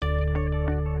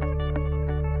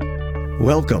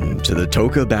Welcome to the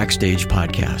Toca Backstage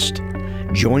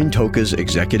Podcast. Join Toca's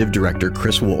Executive Director,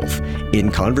 Chris Wolf,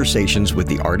 in conversations with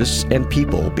the artists and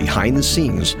people behind the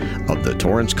scenes of the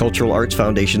Torrance Cultural Arts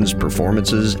Foundation's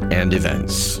performances and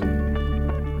events.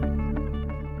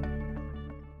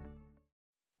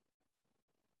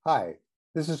 Hi,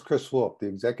 this is Chris Wolf, the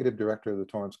Executive Director of the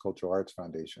Torrance Cultural Arts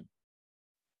Foundation.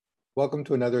 Welcome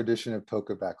to another edition of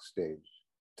Toca Backstage.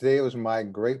 Today it was my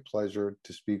great pleasure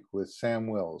to speak with Sam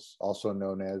Wills, also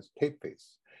known as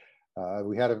Tapeface.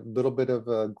 We had a little bit of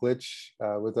a glitch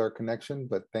with our connection,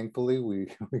 but thankfully we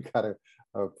got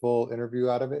a full interview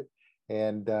out of it.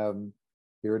 And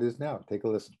here it is now. Take a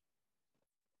listen.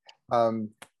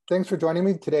 Thanks for joining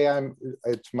me today.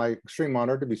 It's my extreme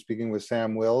honor to be speaking with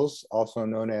Sam Wills, also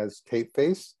known as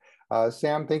Tapeface.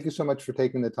 Sam, thank you so much for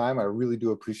taking the time. I really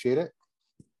do appreciate it.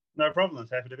 No problem.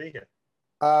 Happy to be here.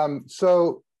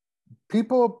 So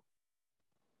people,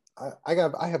 I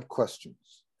have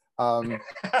questions. The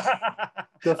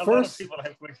first, lot of people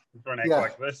have questions for an act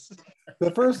like this.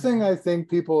 The first thing I think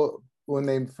people, when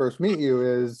they first meet you,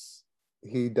 is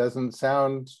he doesn't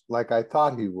sound like I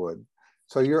thought he would.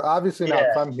 So you're obviously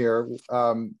not from here.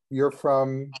 You're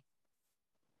from?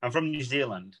 I'm from New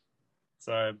Zealand.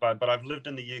 So, but I've lived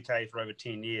in the UK for over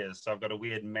 10 years. So I've got a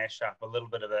weird mashup, a little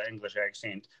bit of an English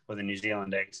accent with a New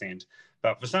Zealand accent.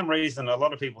 But for some reason, a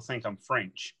lot of people think I'm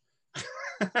French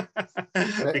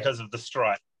because of the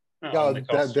stripe. Oh,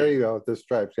 there you go, the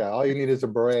stripes. Yeah, all you need is a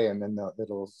beret, and then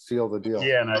it'll seal the deal.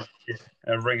 Yeah, no,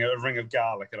 a ring of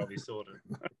garlic, and I'll be sorted.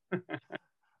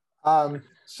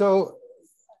 So,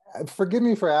 forgive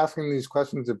me for asking these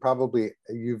questions that probably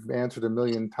you've answered a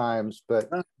million times, but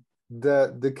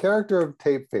the character of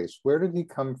Tapeface, where did he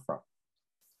come from?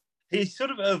 He sort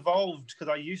of evolved because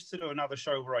I used to do another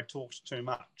show where I talked too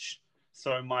much.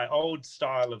 So my old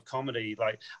style of comedy,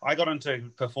 like I got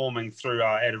into performing through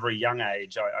at a very young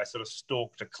age. I sort of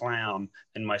stalked a clown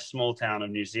in my small town of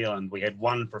New Zealand. We had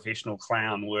one professional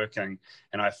clown working,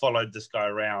 and I followed this guy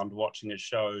around watching his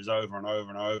shows over and over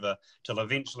and over till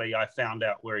eventually I found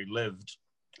out where he lived.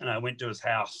 And I went to his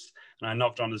house and I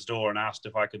knocked on his door and asked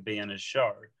if I could be in his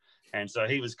show. And so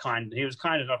he was kind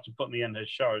enough to put me in his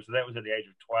show. So that was at the age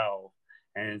of 12.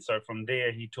 And so from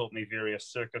there, he taught me various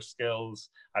circus skills.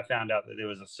 I found out that there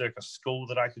was a circus school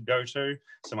that I could go to.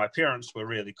 So my parents were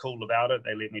really cool about it.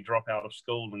 They let me drop out of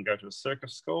school and go to a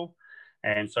circus school.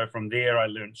 And so from there, I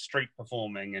learned street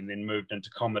performing and then moved into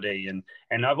comedy.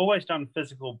 And I've always done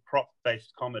physical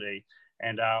prop-based comedy.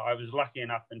 And I was lucky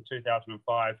enough in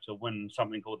 2005 to win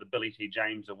something called the Billy T.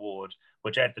 James Award,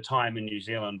 which at the time in New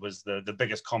Zealand was the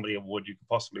biggest comedy award you could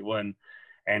possibly win.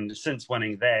 And since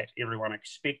winning that, everyone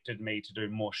expected me to do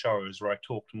more shows where I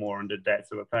talked more and did that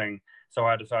sort of thing. So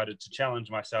I decided to challenge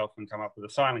myself and come up with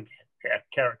a silent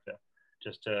character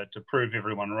just to prove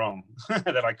everyone wrong,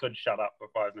 that I could shut up for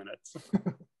 5 minutes.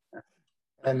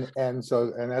 And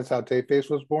that's how Tapeface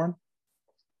was born?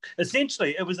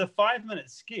 Essentially, it was a 5-minute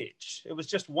sketch. It was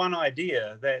just one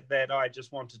idea that I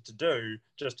just wanted to do,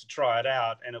 just to try it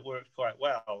out, and it worked quite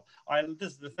well.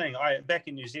 This is the thing. Back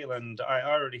in New Zealand, I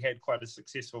already had quite a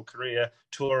successful career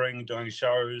touring, doing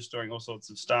shows, doing all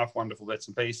sorts of stuff, wonderful bits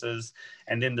and pieces.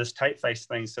 And then this Tapeface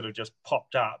thing sort of just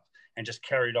popped up and just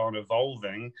carried on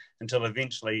evolving until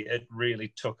eventually it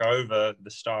really took over the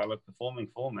style of performing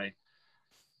for me.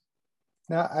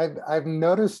 Now, I've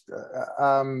noticed.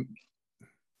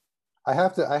 I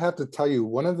have to tell you,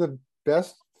 one of the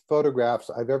best photographs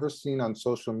I've ever seen on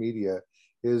social media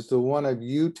is the one of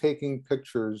you taking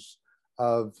pictures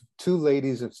of two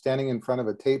ladies standing in front of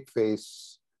a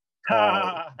Tapeface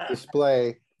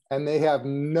display, and they have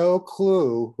no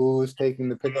clue who is taking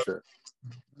the picture.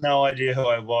 No idea who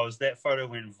I was. That photo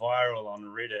went viral on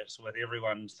Reddit with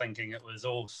everyone thinking it was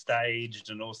all staged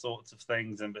and all sorts of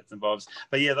things and bits and bobs.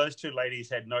 But yeah, those two ladies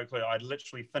had no clue. I'd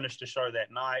literally finished a show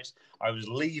that night. I was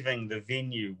leaving the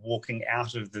venue, walking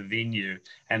out of the venue,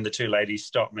 and the two ladies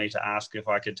stopped me to ask if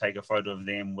I could take a photo of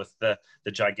them with the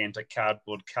gigantic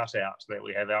cardboard cutout that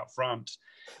we have out front.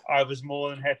 I was more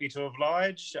than happy to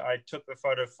oblige. I took the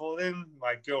photo for them.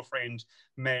 My girlfriend,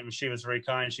 man, she was very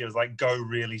kind. She was like, go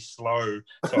really slow.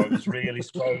 So I was really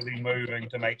slowly moving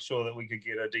to make sure that we could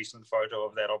get a decent photo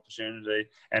of that opportunity.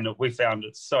 And we found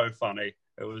it so funny.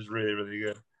 It was really, really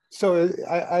good. So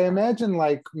I imagine,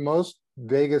 like most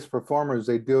Vegas performers,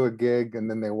 they do a gig and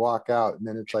then they walk out and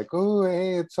then it's like, oh,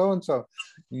 hey, it's so-and-so.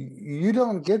 You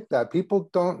don't get that. People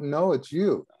don't know it's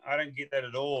you. I don't get that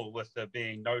at all with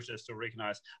being noticed or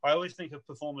recognized. I always think of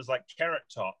performers like Carrot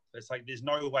Top. It's like there's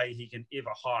no way he can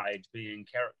ever hide being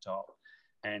Carrot Top.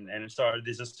 And so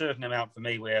there's a certain amount for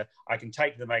me where I can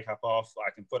take the makeup off,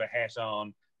 I can put a hat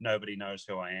on, nobody knows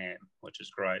who I am, which is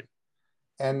great.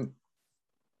 and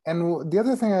the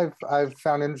other thing I've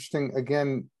found interesting,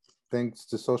 again, thanks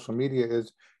to social media,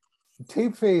 is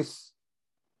Tapeface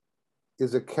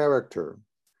is a character,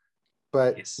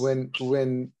 but Yes.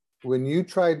 when you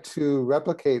tried to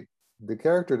replicate the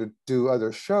character to do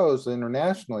other shows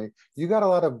internationally, you got a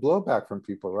lot of blowback from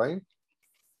people, right?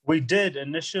 We did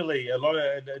initially a lot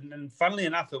of, and funnily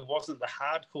enough, it wasn't the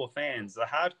hardcore fans. The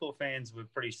hardcore fans were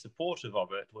pretty supportive of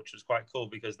it, which was quite cool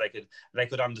because they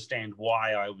could understand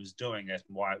why I was doing it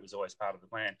and why it was always part of the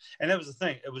plan. And that was the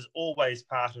thing; it was always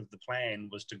part of the plan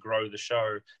was to grow the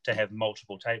show, to have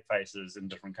multiple tape faces in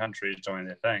different countries doing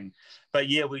their thing. But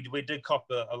yeah, we did cop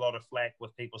a lot of flack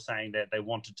with people saying that they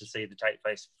wanted to see the tape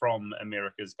face from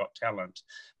America's Got Talent.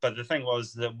 But the thing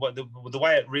was that the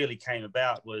way it really came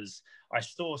about was I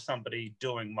saw somebody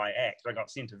doing my act. I got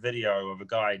sent a video of a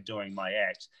guy doing my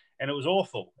act, and it was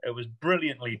awful. It was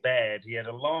brilliantly bad. He had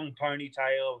a long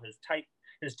ponytail.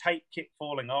 His tape kept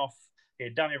falling off. He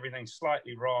had done everything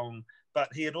slightly wrong, but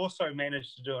he had also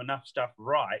managed to do enough stuff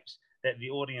right that the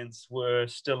audience were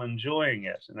still enjoying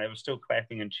it, and they were still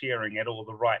clapping and cheering at all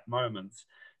the right moments.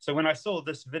 So when I saw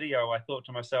this video, I thought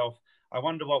to myself, I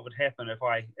wonder what would happen if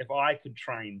I could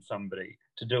train somebody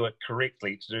to do it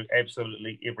correctly, to do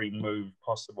absolutely every move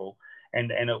possible,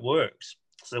 and it works.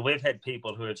 So we've had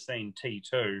people who have seen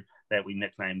T2, that we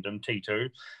nicknamed him T2,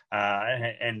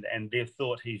 and they've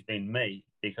thought he's been me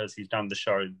because he's done the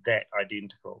show that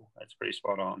identical. That's pretty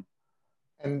spot on.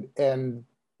 And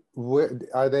where,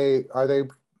 are they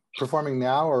performing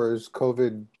now, or is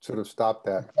COVID sort of stopped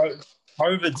that?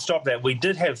 COVID stopped that. We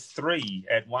did have 3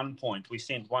 at one point. We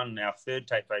sent one, our third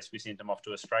tape face, we sent him off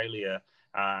to Australia.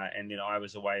 And then I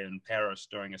was away in Paris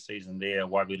during a season there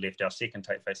while we left our second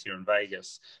tape face here in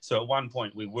Vegas. So at one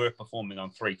point we were performing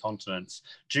on 3 continents.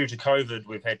 Due to COVID,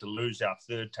 we've had to lose our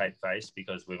third tape face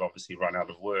because we've obviously run out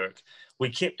of work. We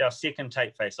kept our second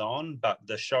tape face on, but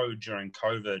the show during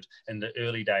COVID in the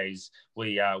early days,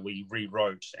 we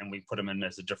rewrote and we put him in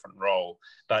as a different role.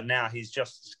 But now he's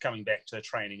just coming back to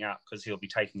training up because he'll be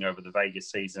taking over the Vegas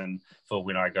season for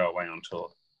when I go away on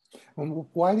tour.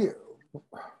 Why do you...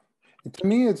 To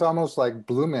me, it's almost like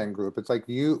Blue Man Group. It's like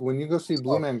when you go see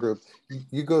Blue Man Group,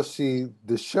 you go see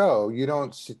the show. You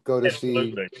don't go to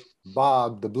Absolutely. see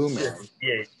Bob the Blue Man.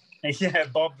 Yeah,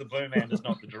 Bob the Blue Man is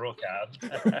not the draw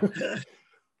card.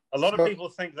 A lot of people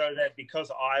think, though, that because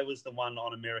I was the one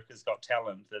on America's Got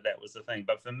Talent, that was the thing.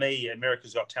 But for me,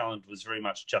 America's Got Talent was very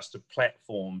much just a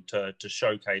platform to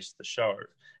showcase the show.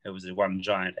 It was a one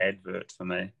giant advert for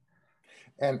me.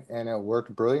 And it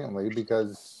worked brilliantly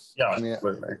because, yeah, I mean,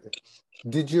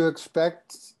 did you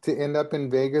expect to end up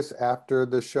in Vegas after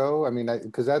the show? I mean,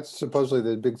 because that's supposedly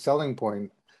the big selling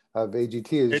point of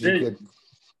AGT is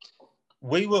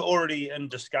we were already in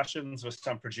discussions with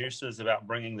some producers about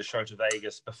bringing the show to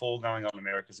Vegas before going on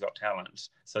America's Got Talent.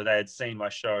 So they had seen my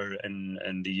show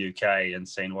in the UK and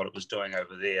seen what it was doing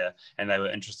over there, and they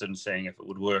were interested in seeing if it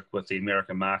would work with the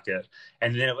American market.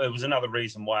 And then it was another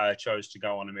reason why I chose to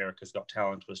go on America's Got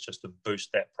Talent, was just to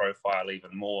boost that profile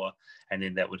even more, and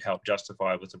then that would help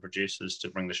justify with the producers to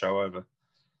bring the show over.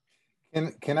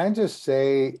 Can I just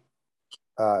say,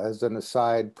 as an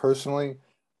aside, personally,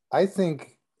 I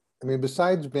mean,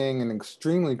 besides being an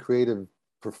extremely creative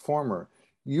performer,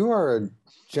 you are a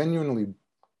genuinely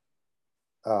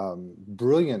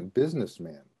brilliant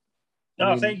businessman.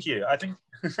 Thank you. I think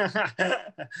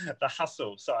the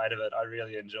hustle side of it, I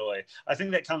really enjoy. I think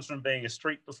that comes from being a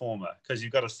street performer, because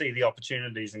you've got to see the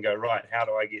opportunities and go, right, how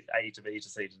do I get A to B to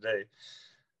C to D?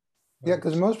 Yeah,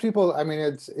 because most people, I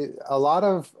mean, a lot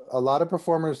of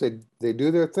performers, they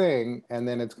do their thing, and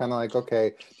then it's kind of like,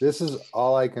 okay, this is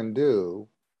all I can do.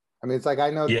 I mean, it's like, I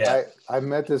know, I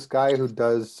met this guy who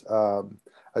does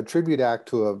a tribute act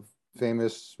to a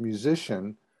famous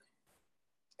musician,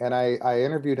 and I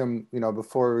interviewed him, you know,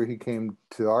 before he came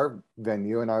to our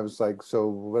venue, and I was like, so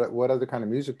what other kind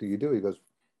of music do you do? He goes,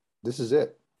 this is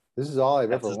it. This is all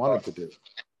I've ever wanted to do.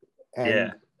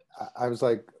 And I was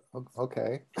like,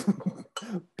 okay.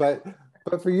 but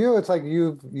for you, it's like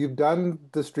you've done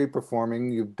the street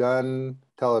performing, you've done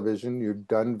television, you've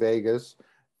done Vegas.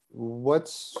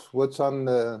 What's on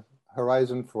the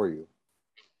horizon for you?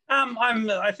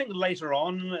 I think later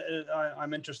on,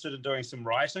 I'm interested in doing some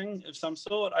writing of some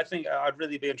sort. I think I'd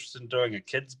really be interested in doing a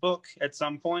kid's book at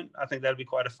some point. I think that'd be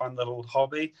quite a fun little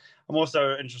hobby. I'm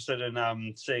also interested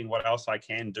in seeing what else I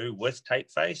can do with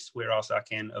Tapeface, where else I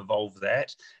can evolve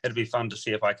that. It'd be fun to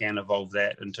see if I can evolve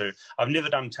that into... I've never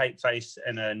done Tapeface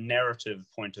in a narrative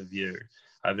point of view.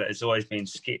 It's always been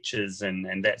sketches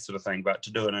and that sort of thing, but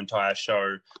to do an entire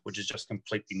show which is just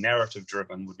completely narrative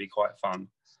driven would be quite fun.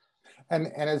 And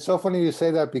it's so funny you say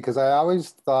that, because I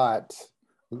always thought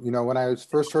You know, when I was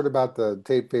first heard about the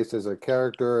Tape Face as a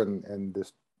character and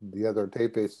the other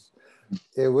Tape Faces,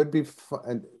 it would be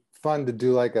fun to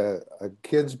do like a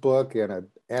kid's book and an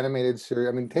animated series.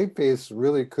 I mean, Tape Face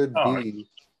really could Oh, be,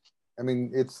 I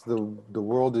mean, it's the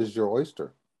world is your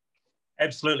oyster.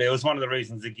 absolutely. It was one of the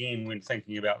reasons, again, when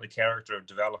thinking about the character of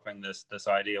developing this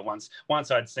idea. Once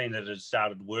I'd seen that it had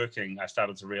started working, I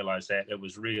started to realize that it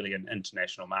was really an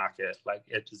international market. Like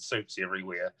it suits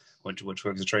everywhere, which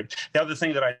works a treat. The other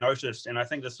thing that I noticed, and I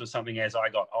think this was something as I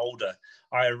got older,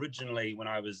 I originally, when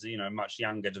I was much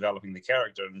younger, developing the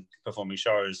character and performing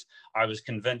shows, I was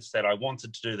convinced that I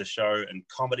wanted to do the show in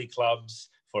comedy clubs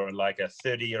for like a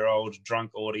 30-year-old drunk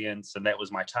audience, and that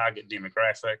was my target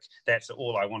demographic. That's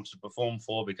all I wanted to perform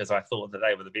for because I thought that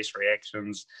they were the best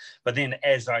reactions. But then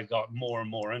as I got more and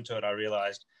more into it, I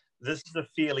realized this is a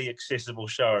fairly accessible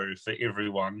show for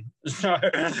everyone. So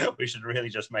we should really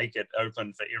just make it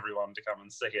open for everyone to come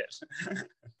and see it.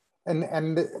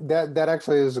 And that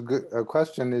actually is a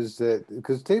question, is that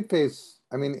because Tape Face,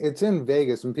 I mean, it's in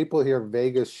Vegas, and people hear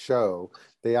Vegas show,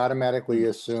 they automatically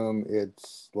assume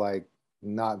it's like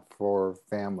not for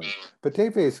family. But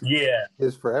Tape Face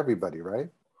is for everybody, right?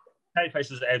 Tape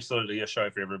Face is absolutely a show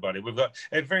for everybody.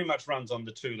 It very much runs on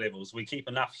the two levels. We keep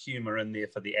enough humor in there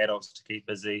for the adults to keep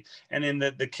busy, and then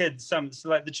the kids, so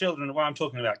like the children. When I'm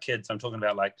talking about kids, I'm talking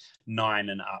about like 9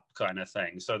 and up kind of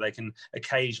thing. So they can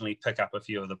occasionally pick up a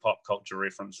few of the pop culture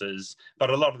references,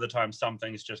 but a lot of the time, some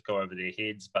things just go over their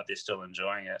heads, but they're still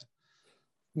enjoying it.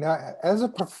 Now,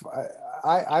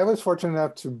 I was fortunate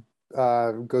enough to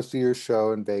go see your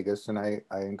show in Vegas, and I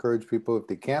encourage people, if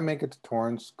they can't make it to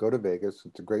Torrance, go to Vegas.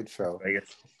 It's a great show.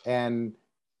 Vegas. And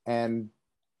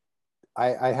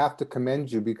I have to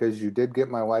commend you, because you did get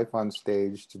my wife on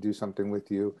stage to do something with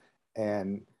you,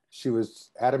 and she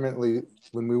was adamantly,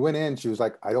 when we went in, she was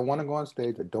like, I don't want to go on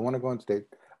stage. I don't want to go on stage.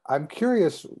 I'm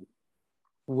curious,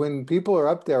 when people are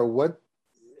up there,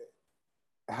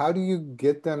 how do you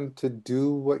get them to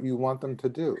do what you want them to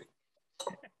do?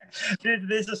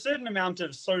 There's a certain amount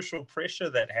of social pressure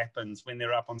that happens when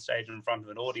they're up on stage in front of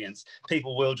an audience.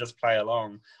 People will just play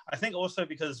along. I think also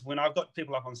because when I've got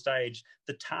people up on stage,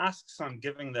 the tasks I'm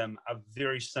giving them are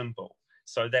very simple.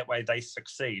 So that way they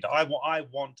succeed. I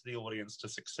want the audience to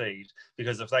succeed,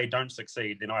 because if they don't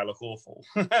succeed, then I look awful.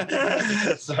 So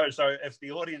if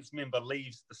the audience member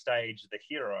leaves the stage the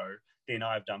hero, then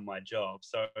I've done my job.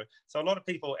 So a lot of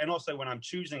people, and also when I'm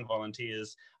choosing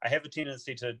volunteers, I have a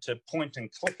tendency to point and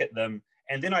click at them,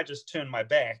 and then I just turn my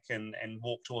back and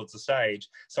walk towards the stage.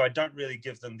 So I don't really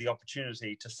give them the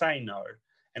opportunity to say no.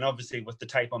 And obviously, with the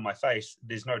tape on my face,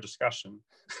 there's no discussion.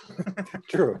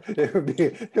 True, it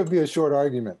would be a short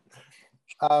argument.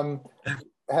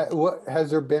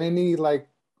 Has there been any like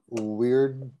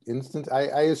weird instance?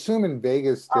 I assume in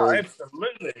Vegas.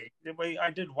 Absolutely. I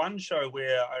did one show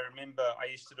where I remember I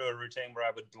used to do a routine where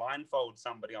I would blindfold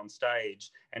somebody on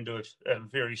stage and do a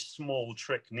very small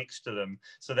trick next to them.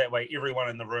 So that way everyone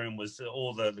in the room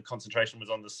all the concentration was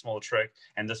on the small trick,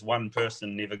 and this one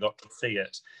person never got to see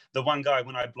it. The one guy,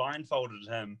 when I blindfolded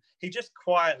him, he just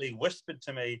quietly whispered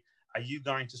to me, "Are you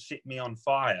going to set me on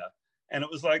fire?" And it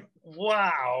was like,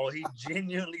 wow, he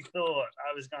genuinely thought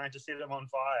I was going to set him on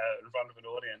fire in front of an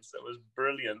audience. It was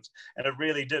brilliant. And it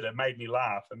really did. It made me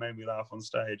laugh. It made me laugh on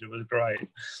stage. It was great.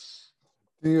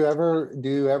 Do you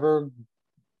ever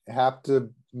have to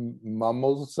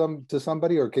mumble to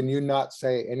somebody, or can you not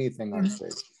say anything on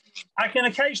stage? I can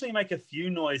occasionally make a few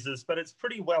noises, but it's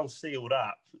pretty well sealed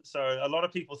up. So a lot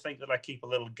of people think that I keep a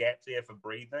little gap there for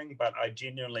breathing, but I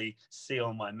genuinely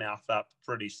seal my mouth up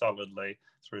pretty solidly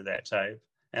through that tape.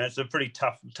 And it's a pretty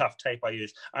tough tape I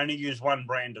use. I only use one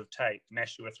brand of tape,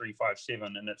 Nashua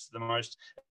 357, and it's the most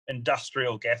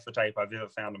industrial gaffer tape I've ever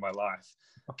found in my life.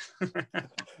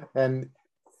 And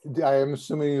I am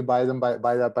assuming you buy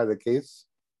that by the case?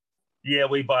 Yeah,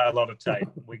 we buy a lot of tape.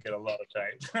 We get a lot of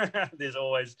tape. There's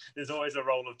always a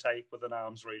roll of tape within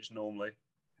arm's reach normally.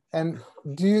 And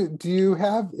do you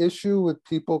have issue with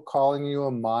people calling you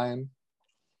a mime?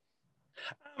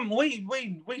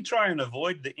 We try and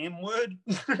avoid the M word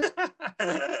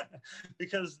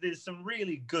because there's some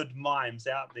really good mimes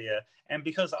out there, and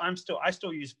because I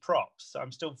still use props,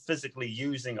 I'm still physically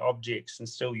using objects and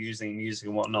still using music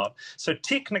and whatnot. So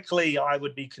technically, I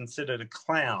would be considered a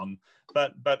clown,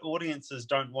 but audiences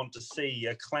don't want to see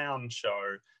a clown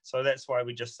show, so that's why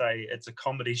we just say it's a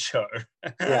comedy show.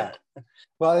 Yeah,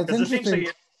 well, it's interesting.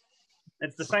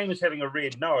 It's the same as having a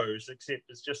red nose, except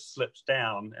it just slips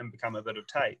down and become a bit of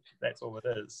tape. That's all it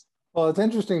is. Well, it's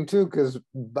interesting too, because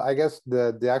I guess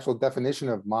the actual definition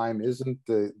of mime isn't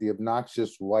the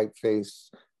obnoxious white face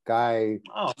guy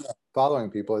following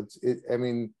people. I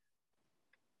mean,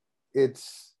 I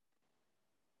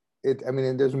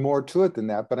mean, there's more to it than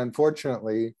that, but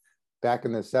unfortunately, back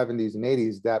in the 70s and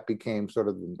 80s, that became sort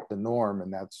of the norm,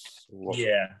 and that's what,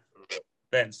 yeah,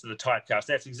 that's the typecast.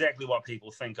 That's exactly what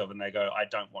people think of, and they go, "I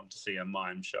don't want to see a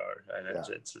mime show." And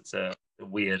it's a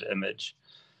weird image.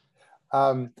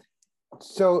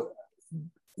 So,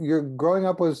 your growing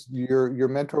up was your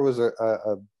mentor was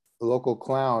a local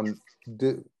clown.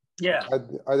 Yeah.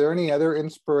 Are there any other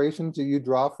inspirations that you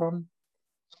draw from?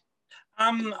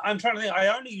 I'm trying to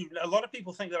think. A lot of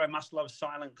people think that I must love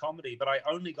silent comedy, but I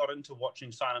only got into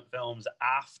watching silent films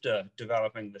after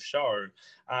developing the show.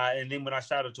 And then when I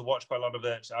started to watch quite a lot of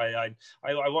it, I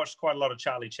watched quite a lot of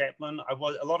Charlie Chaplin. A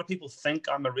lot of people think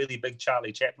I'm a really big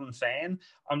Charlie Chaplin fan.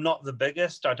 I'm not the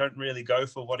biggest. I don't really go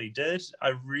for what he did. I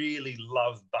really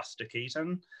love Buster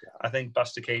Keaton. Yeah. I think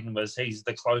Buster Keaton he's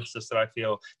the closest that I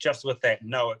feel, just with that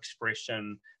no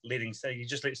expression, he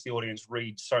just lets the audience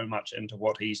read so much into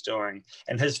what he's doing.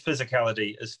 And his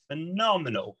physicality is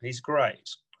phenomenal. He's great.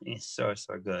 He's so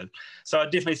good. So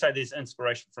I'd definitely say there's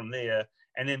inspiration from there.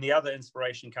 And then the other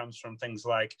inspiration comes from things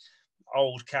like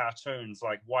old cartoons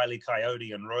like Wile E.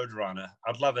 Coyote and Roadrunner.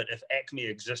 I'd love it if Acme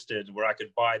existed where I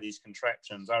could buy these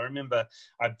contraptions. I remember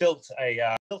I built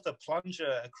a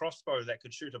crossbow that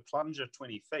could shoot a plunger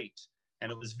 20 feet.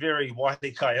 And it was very Wile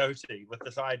E. Coyote, with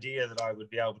this idea that I would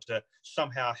be able to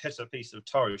somehow hit a piece of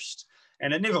toast.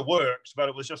 And it never worked, but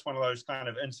it was just one of those kind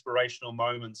of inspirational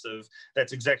moments of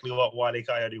that's exactly what Wile E.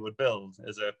 Coyote would build,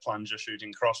 as a plunger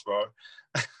shooting crossbow.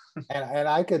 and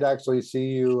I could actually see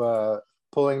you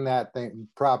pulling that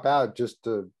prop out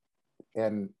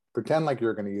and pretend like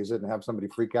you're going to use it and have somebody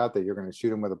freak out that you're going to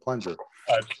shoot him with a plunger.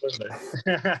 Absolutely.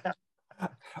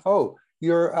 Oh,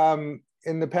 you're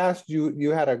in the past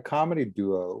you had a comedy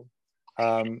duo.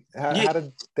 How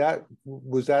did that,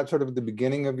 was that sort of the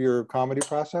beginning of your comedy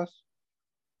process?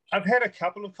 I've had a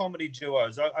couple of comedy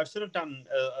duos. I've sort of done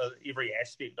every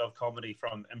aspect of comedy,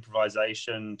 from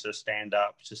improvisation to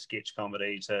stand-up to sketch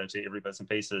comedy to every bits and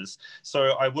pieces.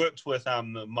 So I worked with I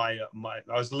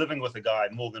was living with a guy,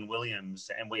 Morgan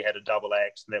Williams, and we had a double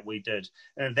act that we did,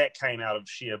 and that came out of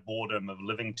sheer boredom of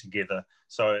living together.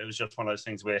 So it was just one of those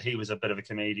things where he was a bit of a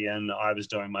comedian, I was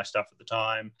doing my stuff at the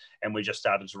time, and we just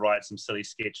started to write some silly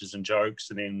sketches and jokes,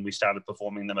 and then we started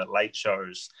performing them at late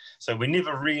shows. So we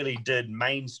never really did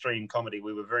mainstream comedy.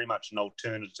 We were very much an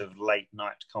alternative late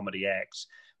night comedy act,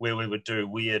 where we would do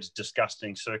weird,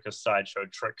 disgusting circus sideshow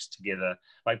tricks together,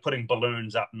 like putting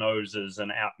balloons up noses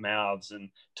and out mouths and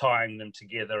tying them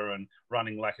together and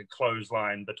running like a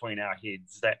clothesline between our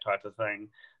heads, that type of thing.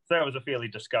 So that was a fairly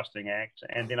disgusting act.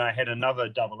 And then I had another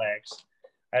double act.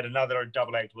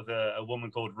 With a woman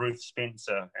called Ruth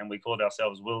Spencer, and we called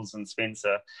ourselves Wills and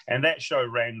Spencer. And that show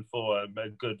ran for a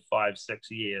good 5-6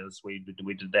 years. We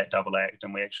did that double act,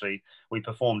 and we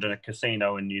performed in a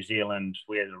casino in New Zealand.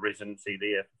 We had a residency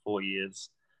there for 4 years.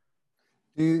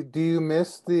 Do you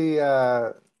miss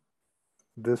the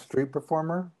street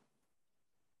performer?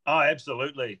 Oh,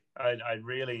 absolutely. I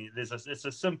really, it's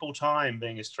a simple time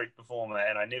being a street performer,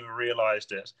 and I never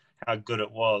realized how good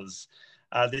it was.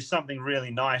 There's something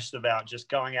really nice about just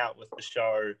going out with the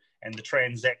show and the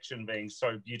transaction being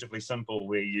so beautifully simple,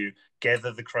 where you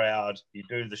gather the crowd, you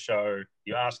do the show,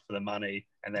 you ask for the money,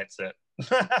 and that's it.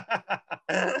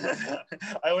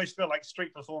 I always feel like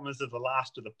street performers are the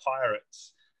last of the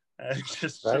pirates,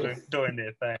 just sort of doing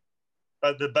their thing.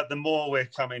 But the more we're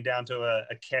coming down to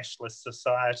a cashless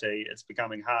society, it's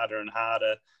becoming harder and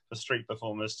harder for street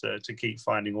performers to keep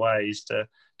finding ways to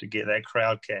get that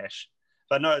crowd cash.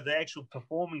 But no, the actual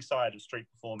performing side of street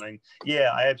performing,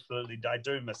 yeah, I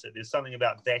do miss it. There's something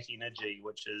about that energy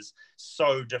which is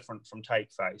so different from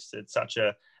Tapeface. It's such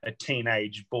a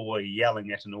teenage boy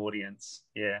yelling at an audience.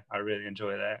 Yeah, I really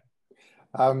enjoy that.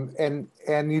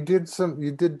 And you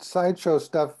did sideshow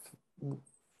stuff.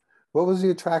 What was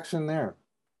the attraction there?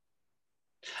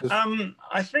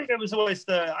 I think it was always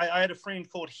I had a friend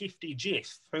called Hefty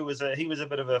Jeff, who was a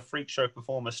bit of a freak show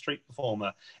performer, street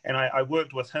performer, and I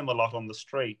worked with him a lot on the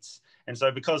streets. And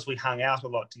so because we hung out a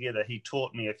lot together, he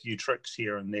taught me a few tricks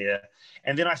here and there.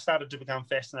 And then I started to become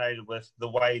fascinated with the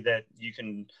way that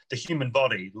the human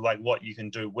body, like what you can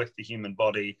do with the human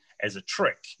body as a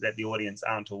trick that the audience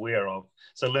aren't aware of.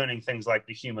 So learning things like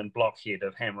the human blockhead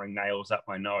of hammering nails up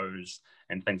my nose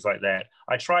and things like that.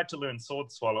 I tried to learn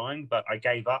sword swallowing, but I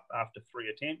gave up after 3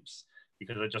 attempts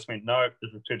because I just went, no,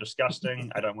 this is too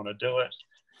disgusting. I don't want to do it.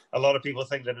 A lot of people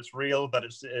think that it's real, but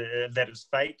that it's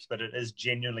fake, but it is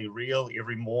genuinely real.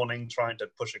 Every morning trying to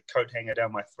push a coat hanger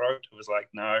down my throat, it was like,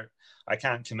 no, I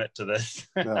can't commit to this.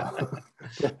 No.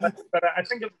 but I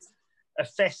think a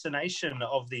fascination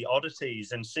of the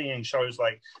oddities and seeing shows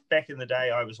like back in the day,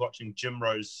 I was watching Jim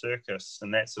Rose Circus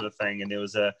and that sort of thing. And there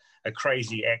was a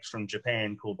crazy act from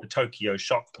Japan called the Tokyo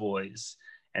Shock Boys.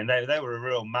 And they were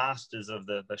real masters of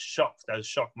those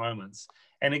shock moments.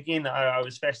 And again, I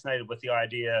was fascinated with the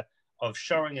idea of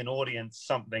showing an audience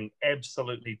something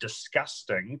absolutely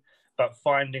disgusting, but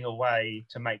finding a way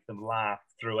to make them laugh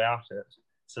throughout it.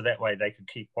 So that way they could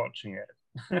keep watching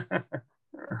it.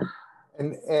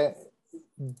 And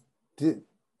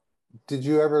did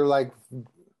you ever like,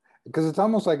 because it's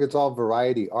almost like it's all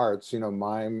variety arts, you know,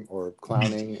 mime or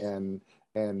clowning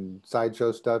and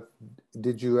sideshow stuff.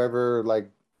 Did you ever like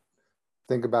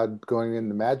think about going in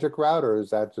the magic route, or is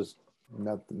that just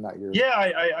not your? Yeah,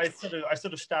 I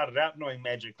sort of started out knowing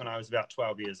magic when I was about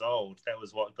 12 years old. That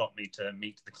was what got me to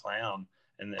meet the clown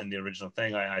in the original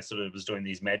thing. I sort of was doing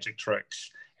these magic tricks,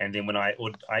 and then when I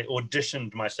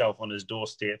auditioned myself on his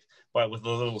doorstep with a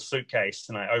little suitcase,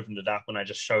 and I opened it up and I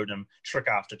just showed him trick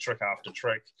after trick after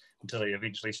trick until he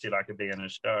eventually said I could be in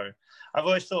his show. I've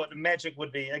always thought magic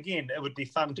would be, again, it would be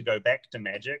fun to go back to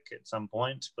magic at some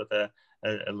point with a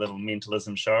little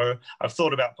mentalism show. I've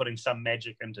thought about putting some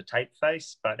magic into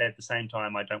Tapeface, but at the same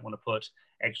time, I don't want to put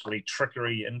actually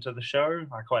trickery into the show.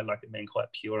 I quite like it being quite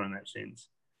pure in that sense.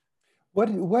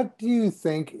 What do you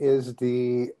think is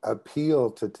the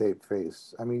appeal to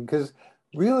Tapeface? I mean, because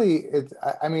really,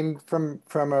 I mean, from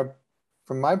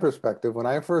my perspective, when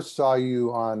I first saw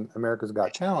you on America's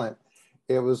Got Talent,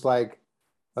 it was like,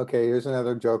 okay, here's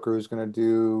another joker who's going to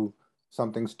do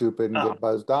something stupid and get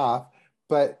buzzed off.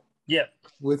 But yeah,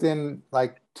 within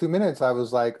like 2 minutes, I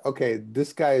was like, okay,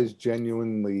 this guy is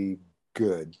genuinely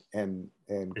good and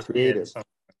creative.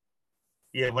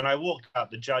 Yeah, when I walked out,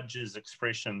 the judges'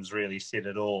 expressions really said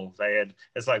it all.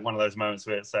 It's like one of those moments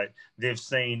where it's like, they've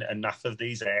seen enough of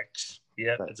these acts.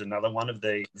 Yeah, right. It's another one of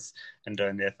these and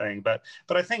doing their thing. But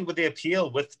I think with the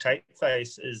appeal with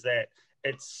Tapeface is that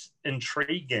it's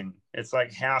intriguing. It's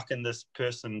like, how can this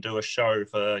person do a show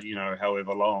for, you know,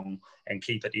 however long and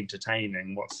keep it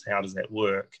entertaining? How does that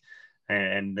work?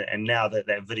 And now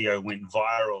that video went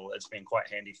viral, it's been quite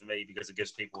handy for me because it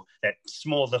gives people that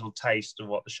small little taste of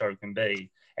what the show can be.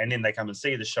 And then they come and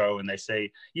see the show and they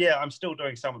see, yeah, I'm still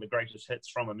doing some of the greatest hits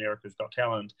from America's Got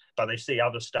Talent, but they see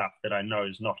other stuff that I know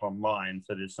is not online.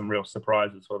 So there's some real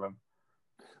surprises for them.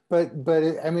 But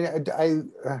I mean,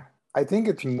 I think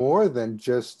it's more than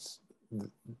just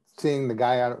seeing the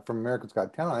guy out from America's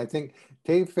Got Talent. I think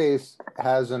Tapeface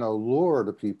has an allure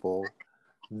to people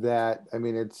that, I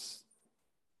mean, it's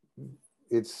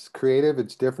creative,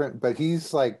 it's different, but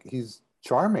he's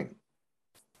charming.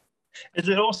 Is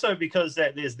it also because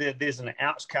that there's an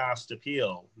outcast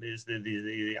appeal? There's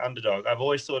the underdog. I've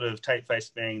always thought of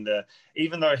Tapeface being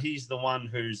even though he's the one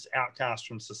who's outcast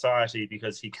from society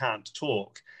because he can't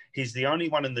talk, he's the only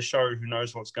one in the show who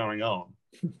knows what's going on.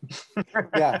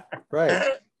 Yeah,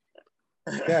 right.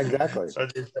 Yeah, exactly. So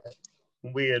there's that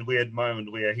weird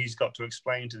moment where he's got to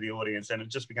explain to the audience, and it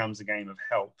just becomes a game of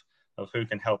help, of who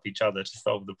can help each other to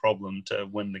solve the problem to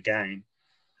win the game.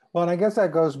 Well, and I guess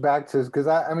that goes back to, because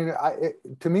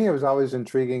to me, it was always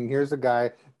intriguing. Here's a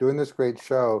guy doing this great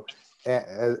show,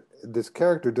 this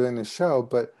character doing this show,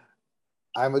 but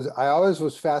I always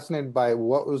was fascinated by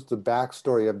what was the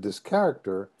backstory of this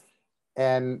character.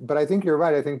 But I think you're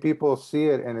right. I think people see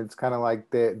it and it's kind of like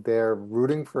they're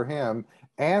rooting for him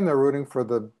and they're rooting for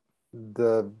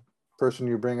the person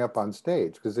you bring up on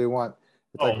stage because they want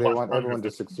everyone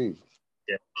to succeed.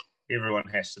 Yeah, everyone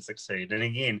has to succeed. And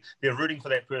again, they're rooting for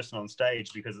that person on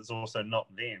stage because it's also not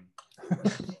them.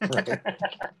 Right.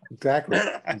 Exactly.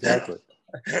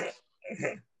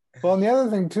 Well, and the other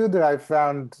thing too that I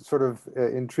found sort of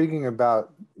intriguing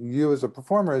about you as a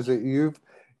performer is that you've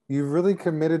really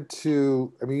committed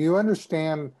to, I mean, you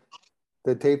understand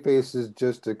that Tapeface is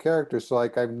just a character. So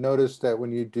like I've noticed that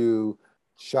when you do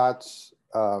shots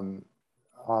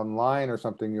online or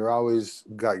something, you're always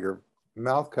got your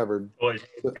mouth covered.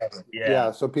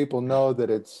 Yeah, so people know that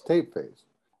it's Tapeface,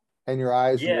 and your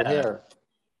eyes and your hair.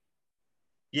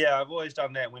 Yeah, I've always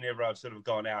done that whenever I've sort of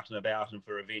gone out and about and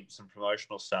for events and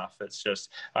promotional stuff. It's just,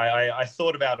 I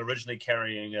thought about originally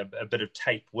carrying a bit of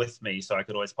tape with me so I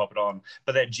could always pop it on,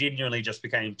 but that genuinely just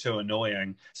became too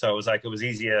annoying. So it was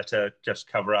easier to just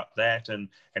cover up that, and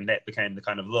that became the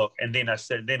kind of look. And then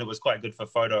then it was quite good for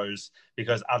photos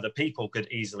because other people could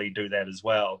easily do that as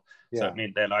well. Yeah. So it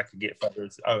meant that I could get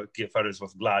photos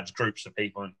with large groups of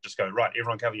people and just go, right,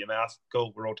 everyone cover your mouth.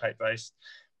 Cool, we're all tape-based.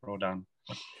 We're all done.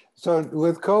 So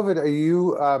with COVID, are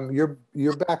you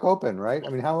you're back open, right? I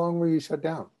mean, how long were you shut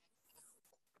down?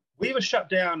 We were shut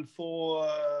down for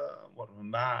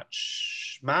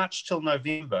March till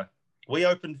November. We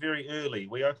opened very early.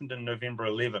 We opened in November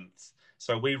 11th.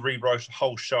 So we rewrote a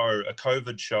whole show, a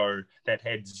COVID show that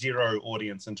had zero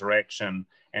audience interaction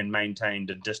and maintained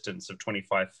a distance of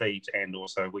 25 feet. And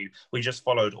also we just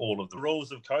followed all of the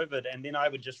rules of COVID. And then I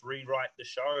would just rewrite the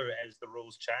show as the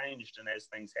rules changed and as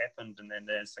things happened and then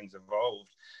as things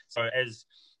evolved.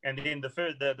 And then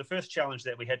the first challenge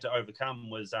that we had to overcome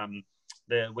was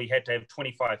we had to have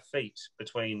 25 feet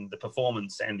between the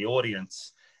performance and the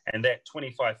audience. And that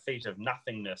 25 feet of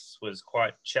nothingness was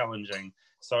quite challenging.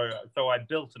 So I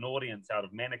built an audience out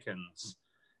of mannequins,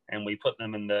 and we put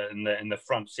them in the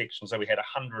front section. So we had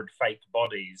 100 fake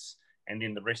bodies, and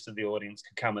then the rest of the audience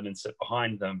could come in and sit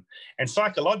behind them. And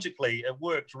psychologically, it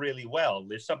worked really well.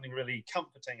 There's something really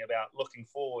comforting about looking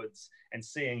forwards and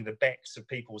seeing the backs of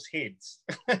people's heads.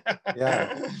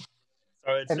 Yeah.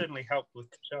 So it certainly helped with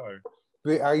the show.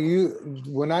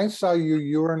 When I saw you,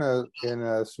 you were in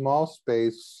a small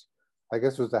space, I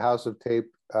guess it was the House of Tape.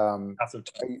 House of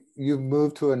Tape. You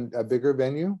moved to a bigger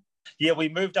venue? Yeah, we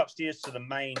moved upstairs to the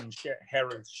main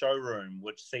Harrods showroom,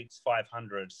 which seats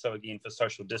 500. So again, for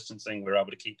social distancing, we're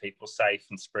able to keep people safe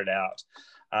and spread out.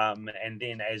 And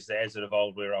then as it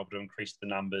evolved, we were able to increase the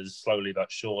numbers slowly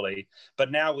but surely.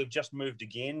 But now we've just moved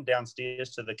again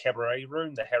downstairs to the cabaret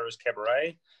room, the Harrods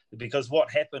Cabaret, because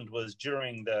what happened was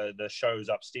during the shows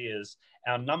upstairs,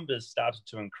 our numbers started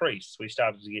to increase. We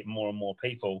started to get more and more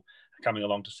people coming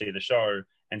along to see the show.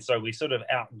 And so we sort of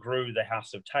outgrew the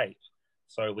House of Tape.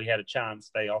 So we had a chance.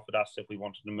 They offered us if we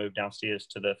wanted to move downstairs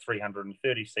to the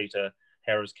 330-seater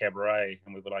Harrods Cabaret.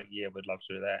 And we were like, yeah, we'd love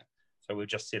to do that. So we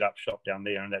just set up shop down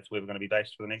there, and that's where we're going to be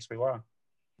based for the next wee while.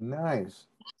 Nice.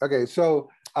 Okay, so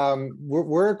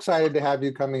we're excited to have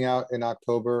you coming out in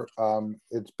October.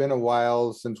 It's been a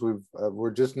while since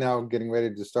we're just now getting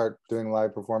ready to start doing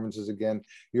live performances again.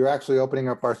 You're actually opening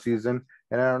up our season.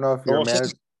 And I don't know if your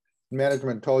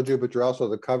management told you, but you're also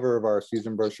the cover of our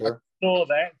season brochure. Saw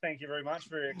that. Thank you very much.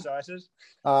 Very excited.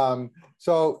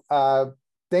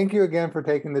 Thank you again for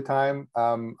taking the time.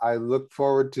 I look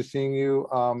forward to seeing you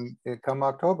come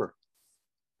October.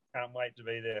 Can't wait to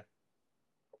be there.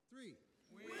 3.